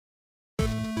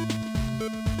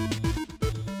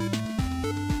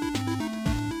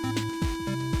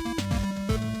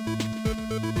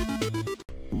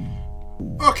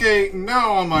Okay,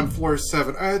 now I'm on floor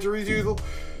 7. I had to redo the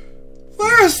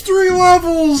last 3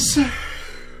 levels!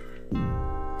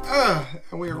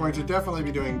 And we are going to definitely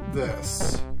be doing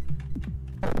this.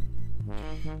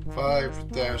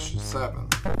 5-7.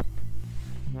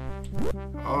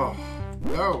 Oh,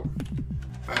 no.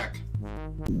 Back.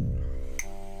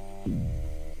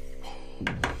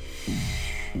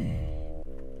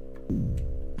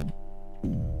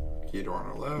 Key door on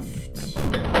our left.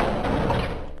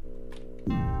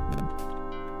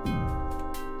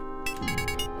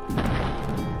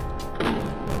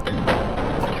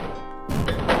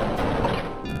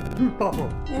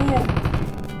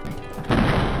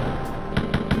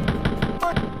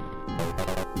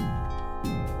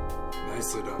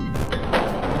 Nicely done.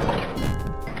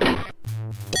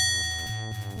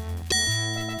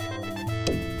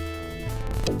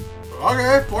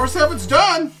 Okay, floor 7's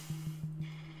done!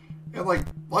 In like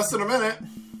less than a minute.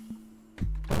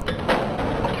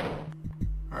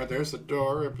 Alright, there's the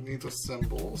door right beneath the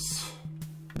symbols.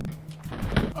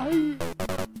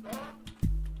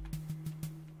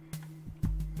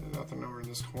 Nothing over in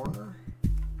this corner.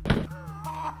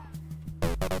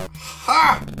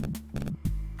 Ha!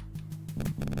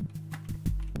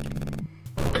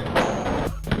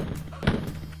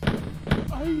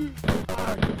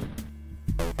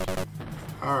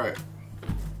 Alright.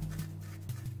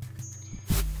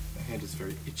 The hand is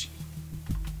very itchy.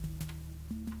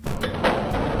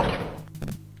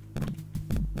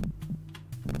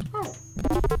 Oh.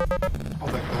 I'll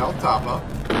take the health top up.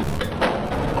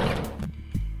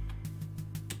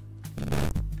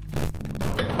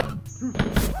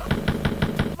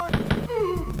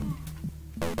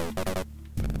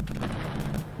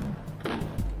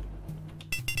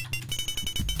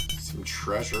 Some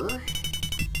treasure.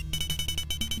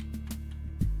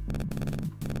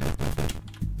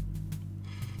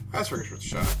 That's pretty worth a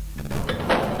shot.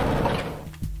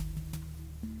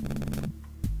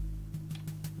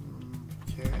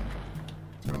 Okay.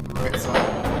 Go on the right side.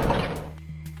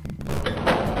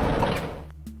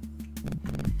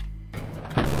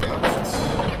 Left.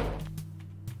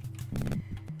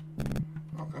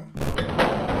 Okay.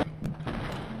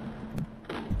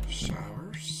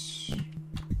 Showers.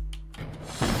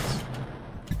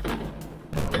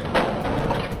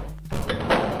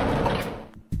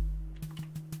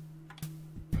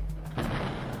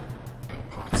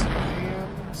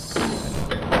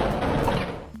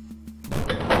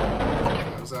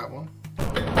 That one.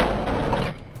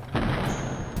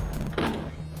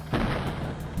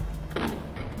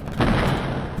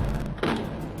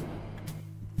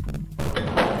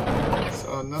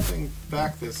 So nothing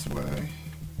back this way.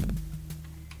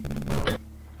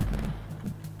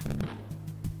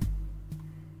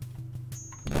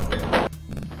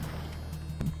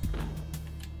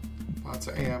 Lots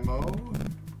of ammo.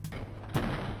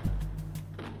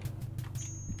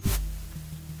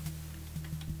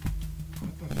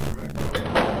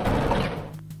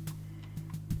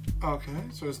 Okay,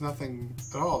 so there's nothing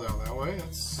at all down that way.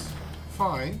 That's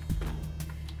fine.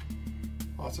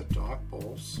 Lots of dock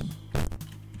bowls.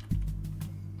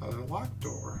 Another locked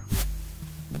door.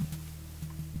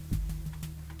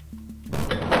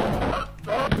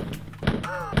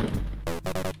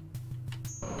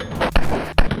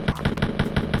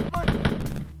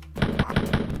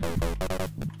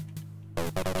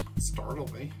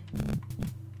 Startled me.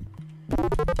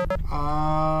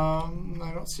 I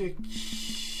don't see a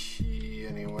key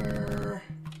anywhere.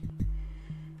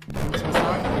 And so it's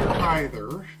not here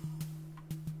either.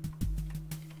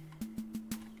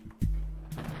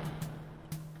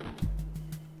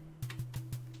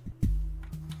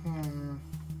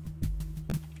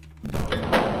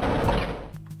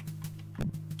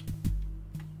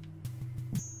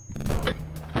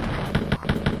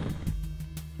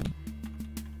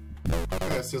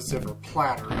 It's just a different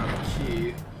platter, not a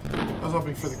key. I was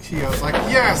hoping for the key. I was like,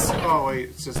 yes! Oh, wait,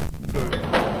 it's just food.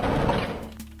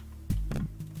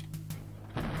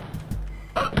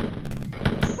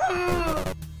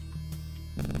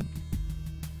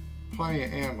 Plenty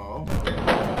of ammo.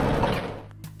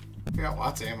 We got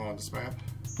lots of ammo on this map.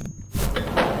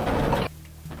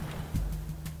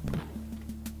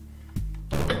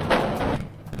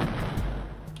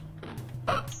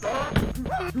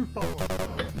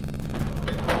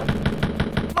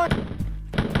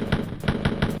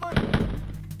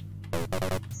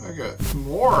 I got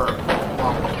more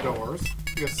locked doors.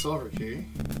 We got a silver key.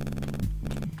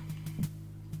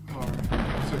 Alright.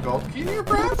 Is there a gold key here,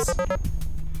 perhaps?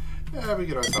 Yeah, we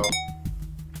get ourselves.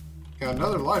 Got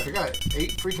another life. I got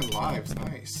 8 freaking lives.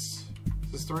 Nice.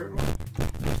 Is this the right one?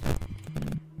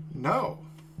 No.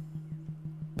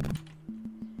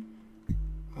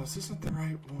 Oh, this isn't the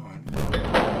right one.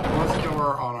 Close the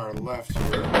door on our left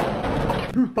here.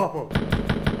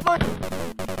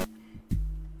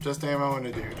 Just ammo and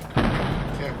a dude.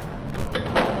 Okay.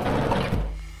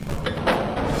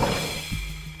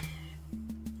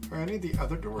 Are any of the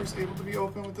other doors able to be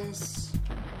open with this?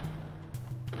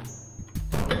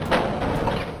 Okay,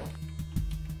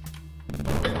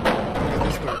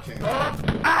 this door can't.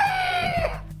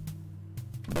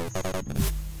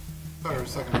 Thought there was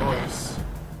a second voice.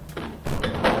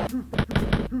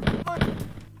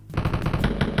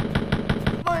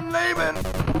 Mein Leben!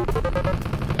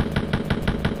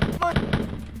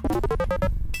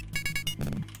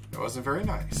 That wasn't very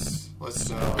nice. Let's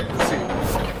see.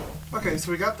 Okay,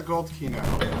 so we got the gold key now.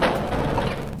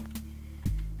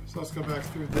 So let's go back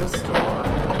through this door.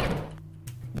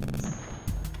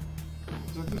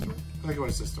 Is that this door? I think it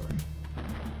was this door.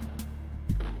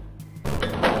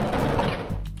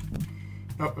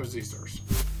 Nope, it was these doors.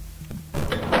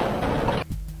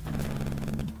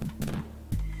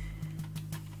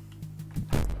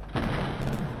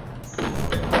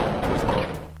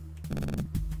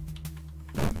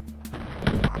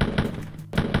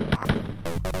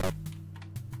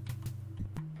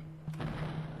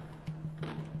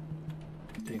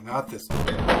 Not this one.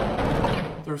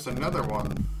 There's another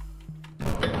one.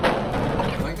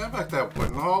 I got back that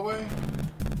wooden hallway.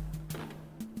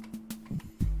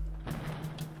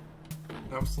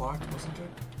 That was locked, wasn't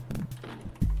it?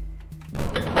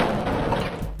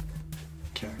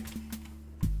 Okay.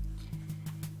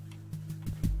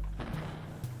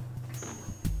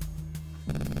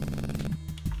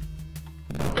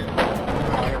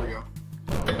 Oh, here we go.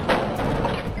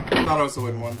 Thought it was the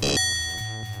wooden one.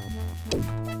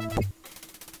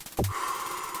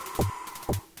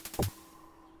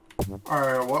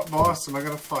 Alright, what boss am I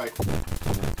gonna fight?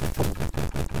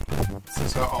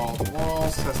 Test out all the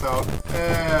walls, test out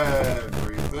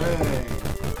everything.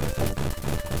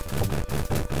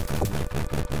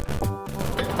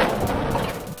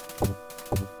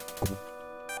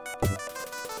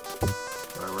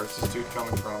 Alright, where's this dude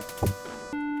coming from?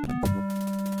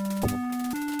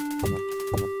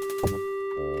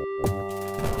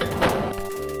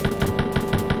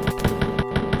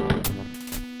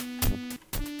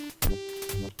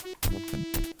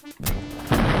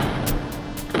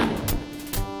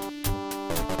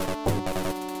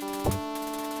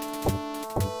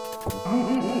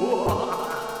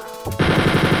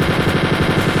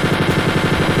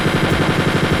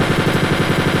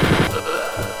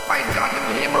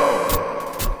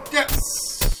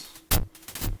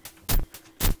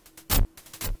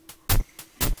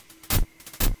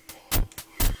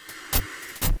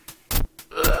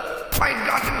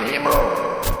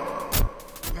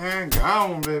 And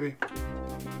gone, baby.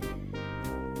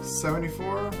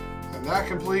 74, and that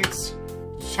completes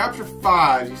Chapter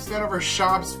 5. You stand over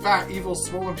Shab's fat, evil,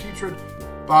 swollen, putrid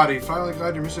body. Finally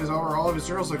glad your mission is over. All of his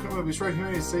journals, equipment will be destroyed.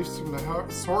 Humanity is safe from the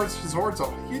hordes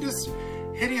of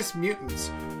hideous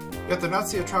mutants. Yet the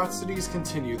Nazi atrocities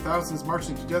continue. Thousands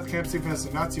marching to death camps even as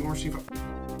the Nazi war chief.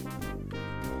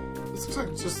 This looks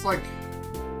like just like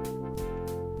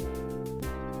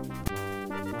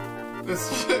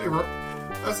this.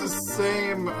 That's the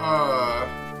same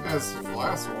as the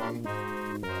last one.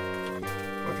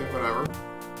 Okay, whatever.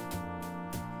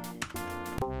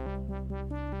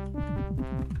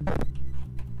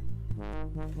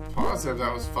 Positive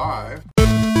that was 5.